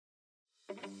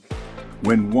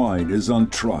When wine is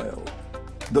on trial,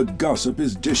 the gossip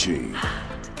is dishy.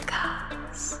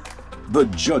 The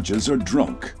judges are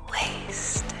drunk.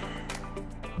 Wasted.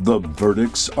 The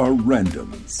verdicts are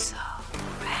random. So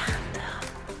random.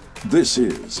 This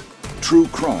is True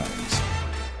Crimes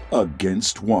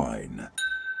Against Wine.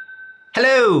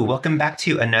 Hello, welcome back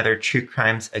to another True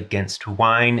Crimes Against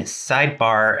Wine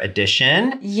Sidebar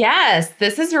edition. Yes,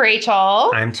 this is Rachel.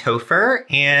 I'm Topher,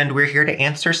 and we're here to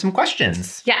answer some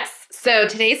questions. Yes, so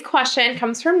today's question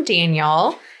comes from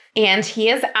Daniel, and he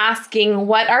is asking,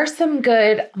 what are some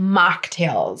good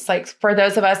mocktails? Like for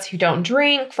those of us who don't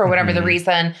drink, for whatever the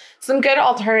reason, some good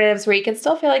alternatives where you can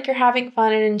still feel like you're having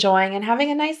fun and enjoying and having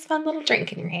a nice, fun little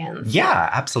drink in your hands. Yeah,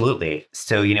 absolutely.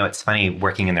 So, it's funny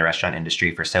working in the restaurant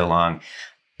industry for so long,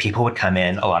 people would come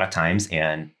in a lot of times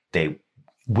and they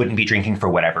wouldn't be drinking for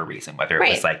whatever reason, whether it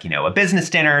was like, a business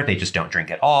dinner, they just don't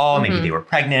drink at all. Maybe they were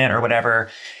pregnant or whatever.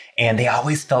 And they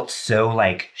always felt so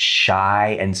like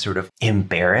shy and sort of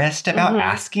embarrassed about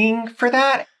asking for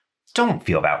that. Don't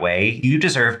feel that way. You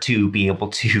deserve to be able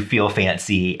to feel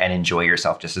fancy and enjoy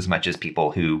yourself just as much as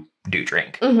people who do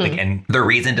drink. And the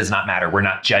reason does not matter. We're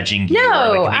not judging you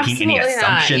or making any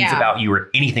assumptions about you or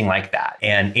anything like that.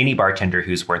 And any bartender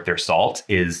who's worth their salt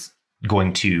is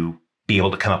going to be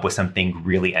able to come up with something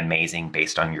really amazing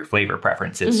based on your flavor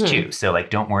preferences too. So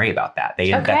don't worry about that.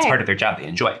 That's part of their job. They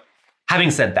enjoy it.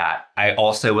 Having said that, I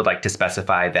also would like to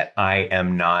specify that I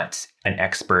am not an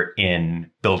expert in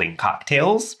building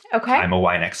cocktails. Okay. I'm a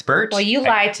wine expert. Well, you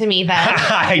lied to me then.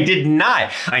 I did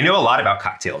not. I know a lot about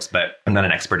cocktails, but I'm not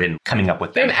an expert in coming up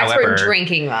with them. You're an expert in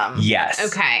drinking them.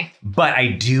 Yes. Okay. But I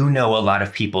do know a lot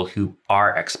of people who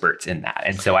are experts in that.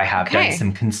 And so I have done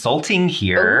some consulting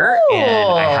here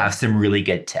and I have some really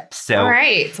good tips. So, all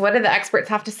right. So what do the experts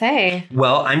have to say?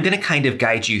 Well, I'm going to kind of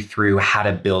guide you through how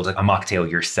to build a mocktail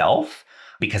yourself,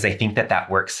 because I think that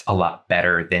works a lot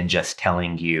better than just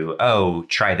telling you, oh,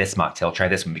 try this mocktail, try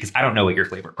this one, because I don't know what your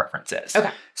flavor preference is. Okay.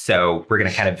 So we're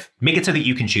going to kind of make it so that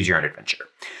you can choose your own adventure.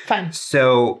 Fun.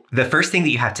 So the first thing that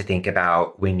you have to think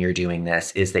about when you're doing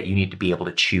this is that you need to be able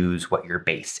to choose what your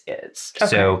base is. Okay.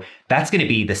 So that's going to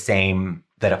be the same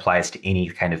that applies to any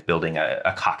kind of building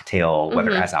a cocktail, whether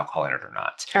it has alcohol in it or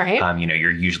not. All right. You're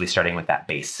usually starting with that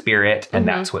base spirit, and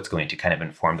that's what's going to kind of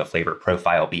inform the flavor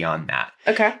profile beyond that.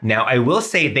 Okay. Now, I will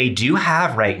say they do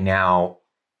have right now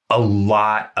a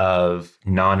lot of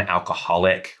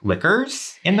non-alcoholic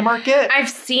liquors in the market. I've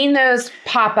seen those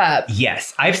pop up.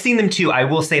 Yes, I've seen them too. I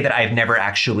will say that I've never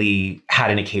actually had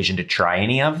an occasion to try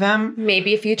any of them.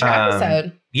 Maybe a future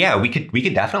episode. Yeah, we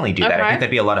could definitely do that. I think that'd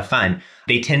be a lot of fun.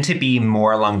 They tend to be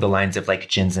more along the lines of like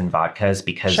gins and vodkas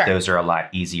because those are a lot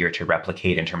easier to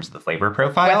replicate in terms of the flavor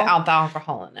profile. Without the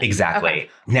alcohol in it. Exactly. Okay.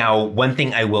 Now, one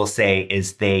thing I will say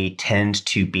is they tend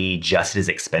to be just as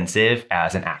expensive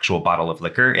as an actual bottle of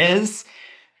liquor is.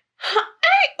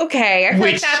 Okay, I feel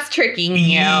like that's tricking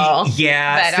you.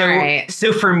 Yeah. But all right.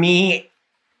 So for me,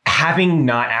 having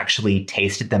not actually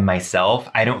tasted them myself,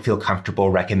 I don't feel comfortable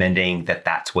recommending that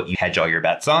that's what you hedge all your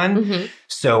bets on.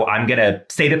 So I'm going to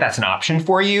say that that's an option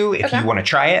for you if you want to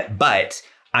try it, but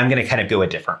I'm going to kind of go a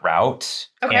different route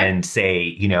and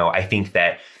say, I think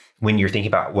that when you're thinking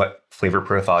about what flavor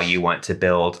profile you want to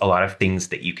build, a lot of things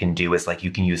that you can do is like you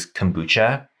can use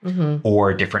kombucha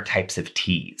or different types of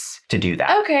teas to do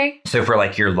that. Okay. So for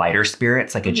like your lighter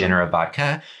spirits, like a gin or a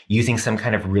vodka, using some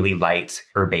kind of really light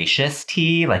herbaceous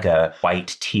tea, like a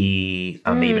white tea,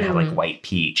 they even have like white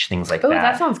peach, things like that. Oh,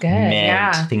 that sounds good.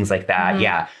 Mint, things like that.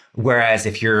 Yeah. Whereas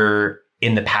if you're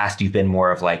in the past, you've been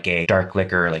more of like a dark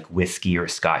liquor, like whiskey or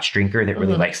scotch drinker that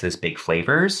really likes those big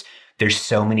flavors. There's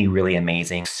so many really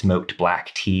amazing smoked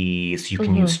black teas. You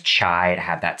can use chai to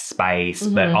have that spice,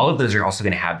 but all of those are also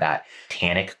going to have that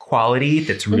tannic quality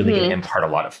that's really going to impart a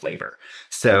lot of flavor.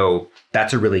 So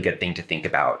that's a really good thing to think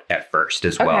about at first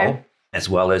as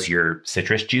well as your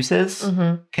citrus juices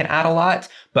can add a lot,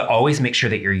 but always make sure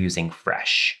that you're using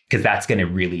fresh because that's going to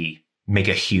really make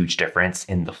a huge difference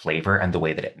in the flavor and the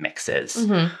way that it mixes.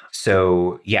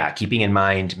 So yeah, keeping in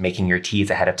mind, making your teas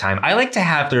ahead of time. I like to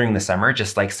have during the summer,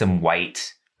 just like some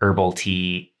white herbal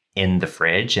tea in the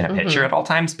fridge in a pitcher at all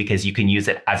times, because you can use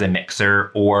it as a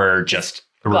mixer or just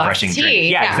a refreshing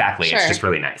drink. Yeah, exactly. Sure. It's just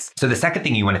really nice. So the second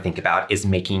thing you want to think about is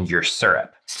making your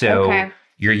syrup. So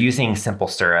you're using simple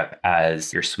syrup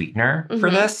as your sweetener for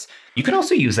this. You can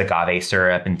also use agave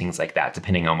syrup and things like that,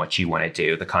 depending on what you want to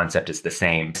do. The concept is the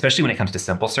same, especially when it comes to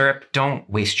simple syrup. Don't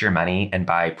waste your money and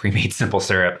buy pre-made simple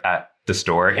syrup at the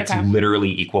store. It's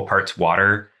literally equal parts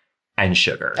water and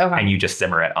sugar, and you just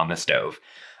simmer it on the stove.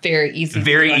 very easy.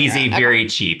 Very easy, very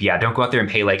cheap. Yeah, don't go out there and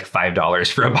pay like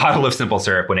 $5 for a bottle of simple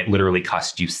syrup when it literally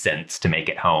costs you cents to make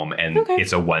it home. And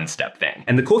it's a one-step thing.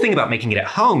 And the cool thing about making it at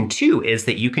home too is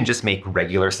that you can just make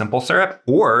regular simple syrup,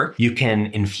 or you can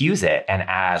infuse it and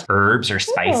add herbs or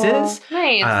spices. Ooh,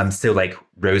 nice. So like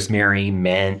rosemary,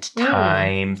 mint,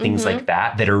 thyme, things like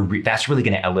that that's really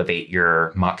going to elevate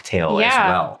your mocktail as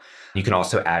well. You can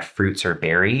also add fruits or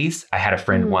berries. I had a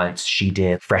friend once, she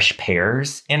did fresh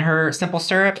pears in her simple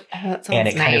syrup. Oh, that sounds and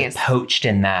it kind of poached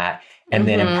in that and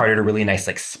then imparted a really nice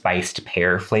like spiced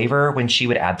pear flavor when she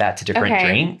would add that to different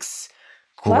drinks.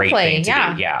 Great thing to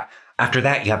do. Yeah. After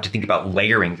that, you have to think about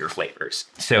layering your flavors.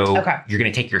 So you're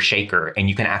going to take your shaker and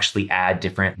you can actually add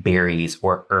different berries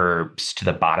or herbs to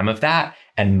the bottom of that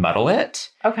and muddle it.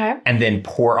 Okay. And then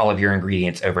pour all of your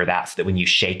ingredients over that so that when you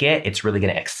shake it, it's really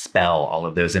going to expel all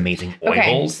of those amazing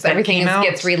oils so that everything came out.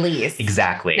 gets released.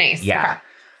 Exactly. Nice. Yeah. Okay.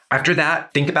 After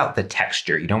that, think about the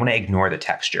texture. You don't want to ignore the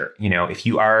texture. You know, if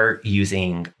you are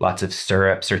using lots of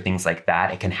syrups or things like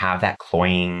that, it can have that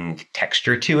cloying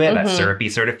texture to it, that syrupy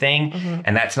sort of thing.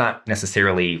 And that's not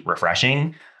necessarily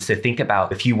refreshing. So think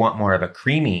about if you want more of a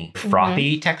creamy,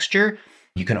 frothy texture,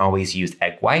 you can always use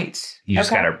egg whites. You just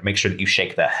got to make sure that you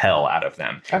shake the hell out of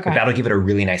them. But that'll give it a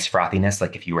really nice frothiness,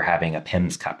 like if you were having a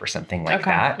Pimm's cup or something like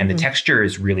that. And the texture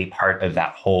is really part of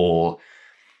that whole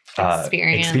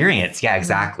experience. Yeah,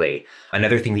 exactly.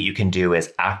 Another thing that you can do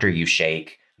is after you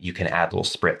shake, you can add little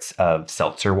spritz of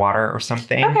seltzer water or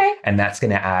something. And that's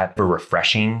going to add a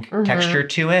refreshing texture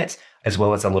to it, as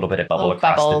well as a little bit of bubble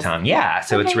across the tongue. Yeah,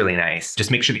 so it's really nice. Just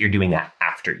make sure that you're doing that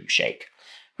after you shake.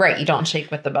 Right, you don't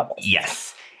shake with the bubbles.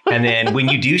 Yes. And then when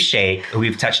you do shake,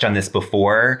 we've touched on this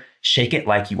before, shake it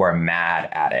like you are mad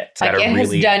at it. Like it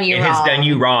has done you wrong. It has done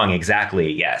you wrong,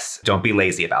 exactly, yes. Don't be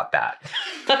lazy about that.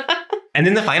 And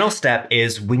then the final step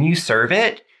is when you serve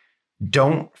it,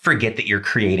 don't forget that you're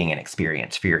creating an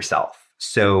experience for yourself.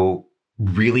 So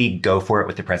really go for it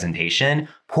with the presentation.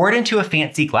 Pour it into a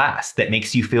fancy glass that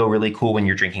makes you feel really cool when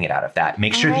you're drinking it out of that.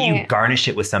 Make sure that you garnish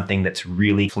it with something that's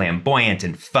really flamboyant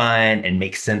and fun and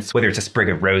makes sense, whether it's a sprig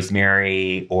of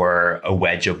rosemary or a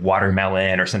wedge of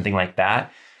watermelon or something like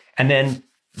that. And then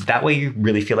that way you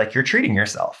really feel like you're treating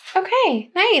yourself.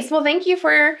 Okay, nice. Well, thank you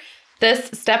for this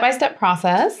step-by-step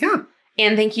process. Yeah.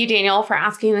 And thank you, Daniel, for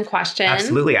asking the question.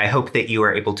 Absolutely. I hope that you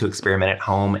are able to experiment at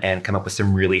home and come up with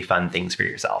some really fun things for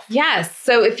yourself. Yes.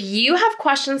 So if you have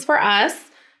questions for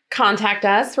us, contact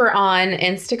us. We're on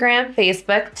Instagram,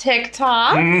 Facebook,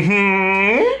 TikTok,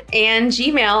 and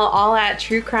Gmail, all at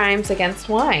True Crimes Against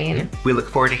Wine. We look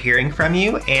forward to hearing from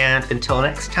you. And until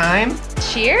next time,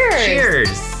 cheers.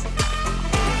 Cheers.